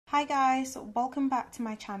Hi guys, welcome back to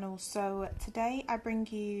my channel. So today I bring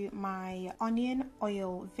you my onion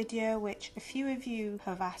oil video, which a few of you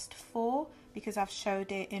have asked for because I've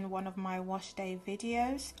showed it in one of my wash day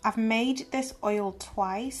videos. I've made this oil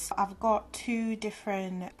twice. I've got two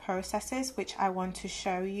different processes which I want to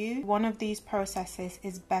show you. One of these processes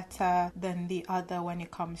is better than the other when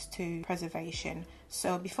it comes to preservation.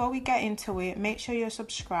 So before we get into it, make sure you're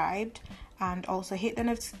subscribed and also hit the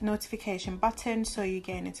notification button so you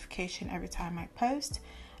get a notification every time I post.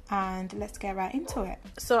 And let's get right into it.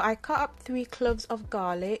 So I cut up 3 cloves of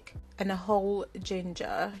garlic and a whole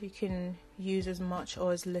ginger. You can use as much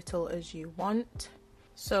or as little as you want.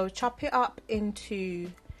 So chop it up into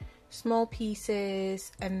small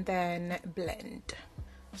pieces and then blend.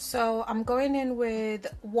 So I'm going in with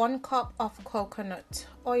 1 cup of coconut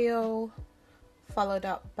oil, followed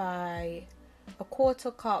up by a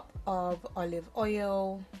 1/4 cup of olive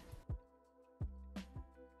oil,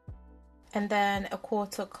 and then a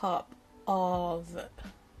 1/4 cup of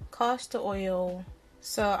castor oil.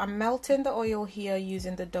 So I'm melting the oil here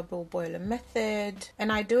using the double boiler method,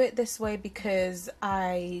 and I do it this way because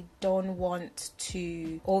I don't want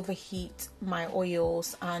to overheat my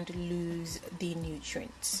oils and lose the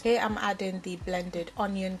nutrients. Here I'm adding the blended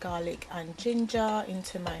onion, garlic and ginger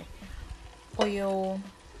into my oil,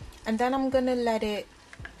 and then I'm gonna let it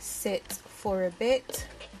sit for a bit.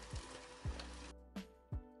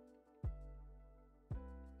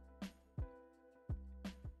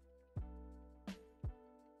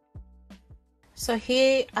 So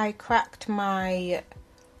here I cracked my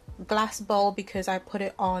glass bowl because I put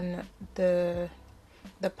it on the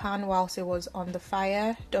pan whilst it was on the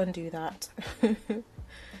fire. Don't do that.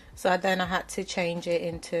 So then I had to change it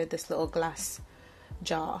into this little glass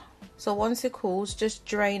jar. So once it cools, just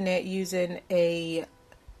drain it using a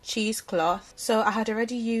cheesecloth. So I had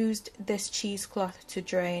already used this cheesecloth to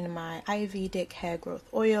drain my Ayurvedic hair growth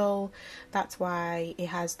oil. That's why it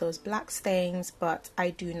has those black stains, but I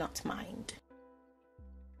do not mind.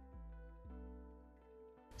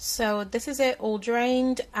 So this is it, all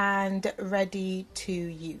drained and ready to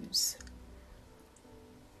use.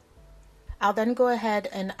 I'll then go ahead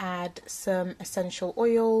and add some essential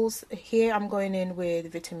oils. Here I'm going in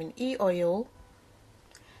with vitamin E oil,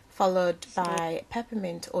 followed by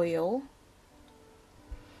peppermint oil,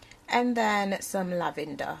 and then some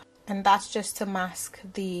lavender. And that's just to mask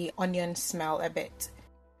the onion smell a bit.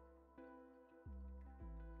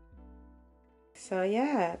 So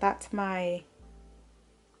yeah, that's my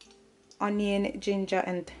onion, ginger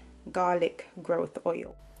and garlic growth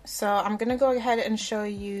oil. So I'm gonna go ahead and show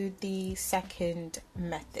you the second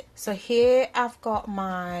method. So here I've got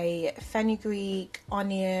my fenugreek,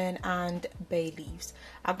 onion and bay leaves.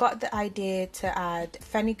 I got the idea to add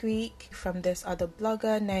fenugreek from this other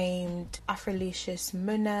blogger named Afrolicious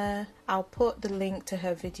Munna. I'll put the link to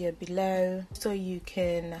her video below so you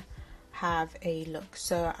can have a look.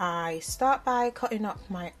 So I start by cutting up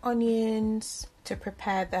my onions to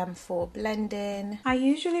prepare them for blending. I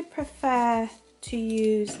usually prefer to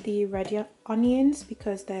use the red onions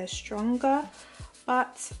because they're stronger,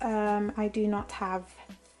 but I do not have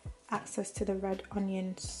access to the red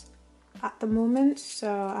onions at the moment,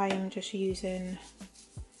 so I am just using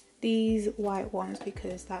these white ones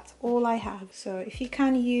because that's all I have. So if you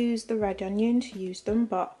can use the red onions, use them,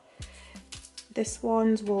 but this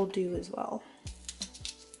ones will do as well.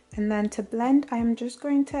 And then to blend, I am just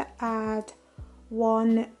going to add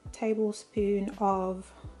 1 tablespoon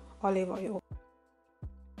of olive oil.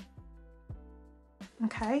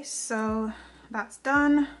 Okay, so that's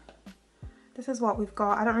done. This is what we've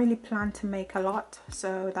got. I don't really plan to make a lot,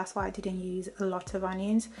 so that's why I didn't use a lot of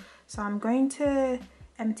onions. So I'm going to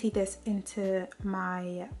empty this into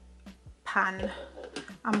my pan.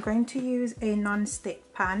 I'm going to use a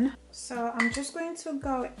non-stick pan. So I'm just going to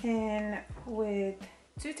go in with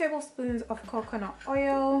 2 tablespoons of coconut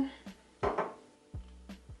oil.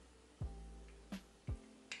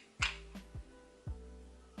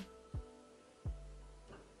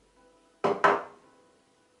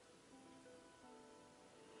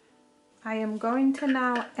 I am going to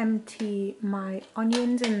now empty my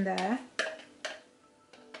onions in there.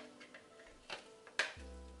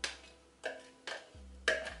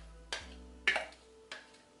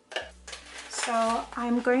 So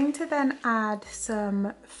I'm going to then add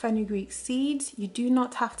some fenugreek seeds. You do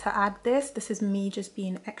not have to add this. This is me just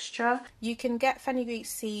being extra. You can get fenugreek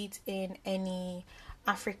seeds in any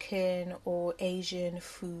African or Asian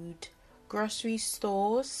food grocery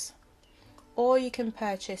stores, or you can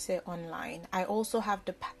purchase it online. I also have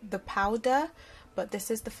the powder, but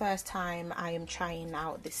this is the first time I am trying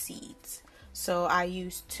out the seeds. So I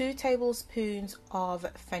use 2 tablespoons of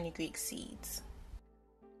fenugreek seeds.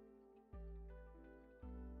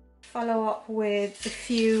 Follow up with a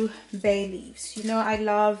few bay leaves. You know, I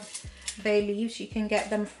love bay leaves. You can get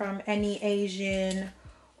them from any Asian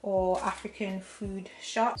or African food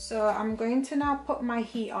shop. So I'm going to now put my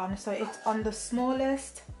heat on. So it's on the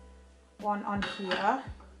smallest one on here,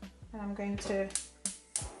 and I'm going to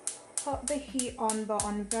put the heat on, but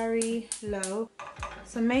on very low.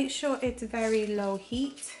 So make sure it's very low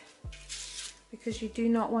heat, because you do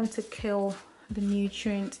not want to kill the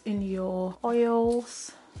nutrients in your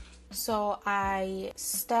oils. So I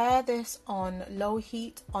stir this on low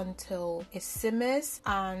heat until it simmers,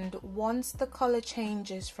 and once the color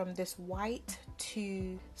changes from this white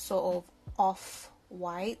to sort of off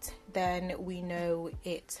white, then we know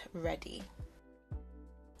it's ready.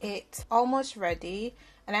 It's almost ready,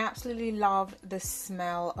 and I absolutely love the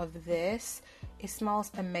smell of this. It smells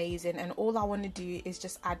amazing, and all I want to do is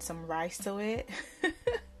just add some rice to it.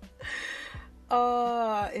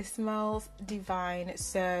 Oh, it smells divine.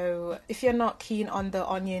 So if you're not keen on the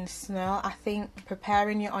onion smell, I think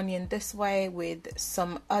preparing your onion this way with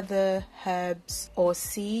some other herbs or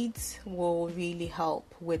seeds will really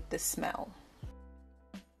help with the smell.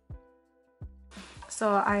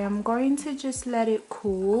 So I am going to just let it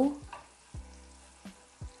cool,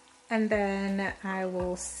 and then I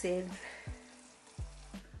will sieve.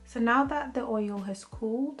 So now that the oil has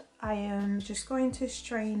cooled, I am just going to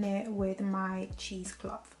strain it with my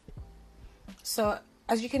cheesecloth. So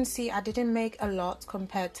as you can see, I didn't make a lot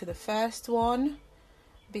compared to the first one,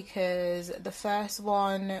 because the first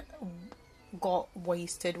one got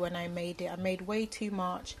wasted when I made it. I made way too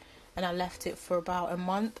much, and I left it for about a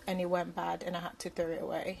month and it went bad and I had to throw it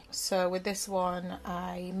away. So with this one,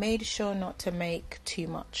 I made sure not to make too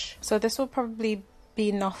much. So this will probably be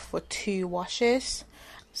enough for 2 washes.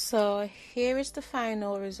 So here is the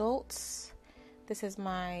final results. This is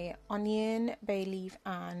my onion, bay leaf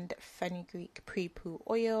and fenugreek pre-poo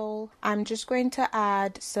oil. I'm just going to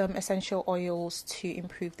add some essential oils to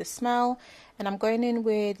improve the smell, and I'm going in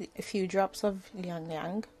with a few drops of liang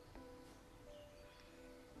liang,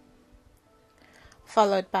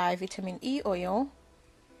 followed by vitamin E oil,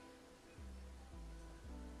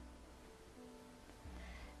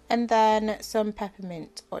 and then some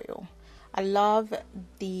peppermint oil. I love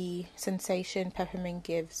the sensation peppermint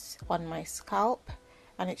gives on my scalp,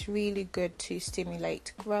 and it's really good to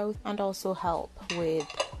stimulate growth and also help with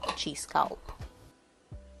itchy scalp.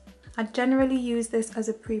 I generally use this as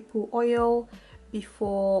a pre-poo oil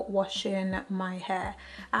before washing my hair.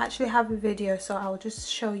 I actually have a video, so I'll just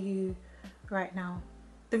show you right now.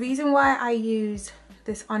 The reason why I use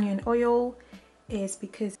this onion oil is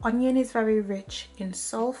because onion is very rich in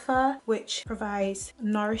sulfur, which provides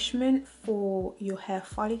nourishment for your hair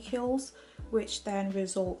follicles, which then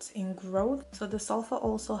results in growth. So the sulfur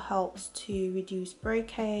also helps to reduce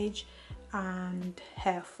breakage and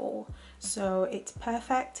hair fall. So it's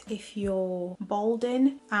perfect if you're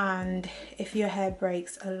balding and if your hair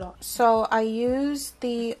breaks a lot. So I use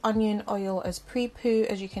the onion oil as pre-poo.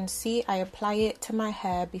 As you can see, I apply it to my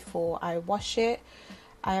hair before I wash it.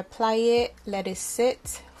 I apply it, let it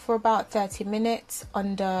sit for about 30 minutes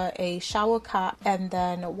under a shower cap, and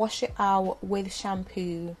then wash it out with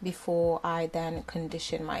shampoo before I then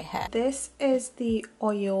condition my hair. This is the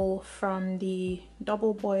oil from the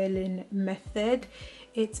double boiling method.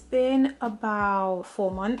 It's been about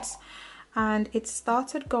 4 months and it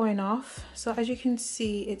started going off. So as you can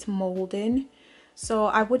see, it's molding. So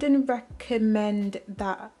I wouldn't recommend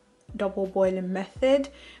that double boiling method,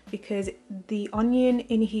 because the onion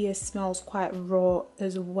in here smells quite raw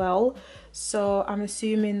as well. So I'm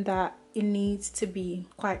assuming that it needs to be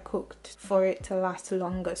quite cooked for it to last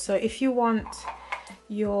longer. So if you want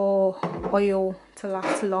your oil to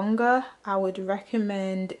last longer, I would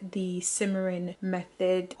recommend the simmering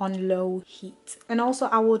method on low heat. And also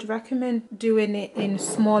I would recommend doing it in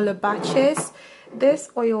smaller batches. This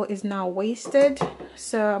oil is now wasted,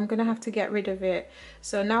 so I'm gonna have to get rid of it.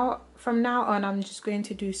 So now, from now on, I'm just going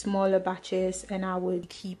to do smaller batches, and I would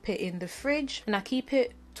keep it in the fridge, and I keep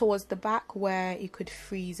it towards the back where it could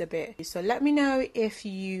freeze a bit. So let me know if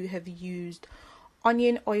you have used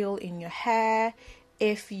onion oil in your hair,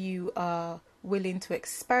 if you are willing to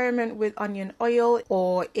experiment with onion oil,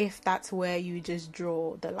 or if that's where you just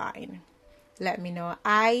draw the line. Let me know.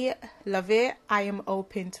 I love it. I am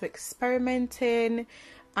open to experimenting,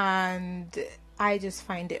 and I just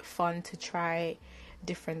find it fun to try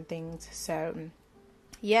different things. So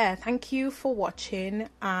yeah, thank you for watching,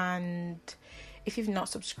 and if you've not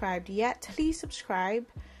subscribed yet, please subscribe,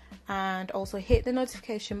 and also hit the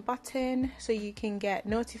notification button so you can get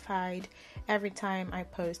notified every time I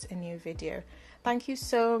post a new video. Thank you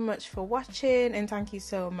so much for watching, and thank you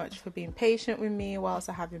so much for being patient with me whilst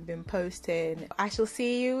I haven't been posting. I shall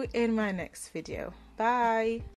see you in my next video. Bye!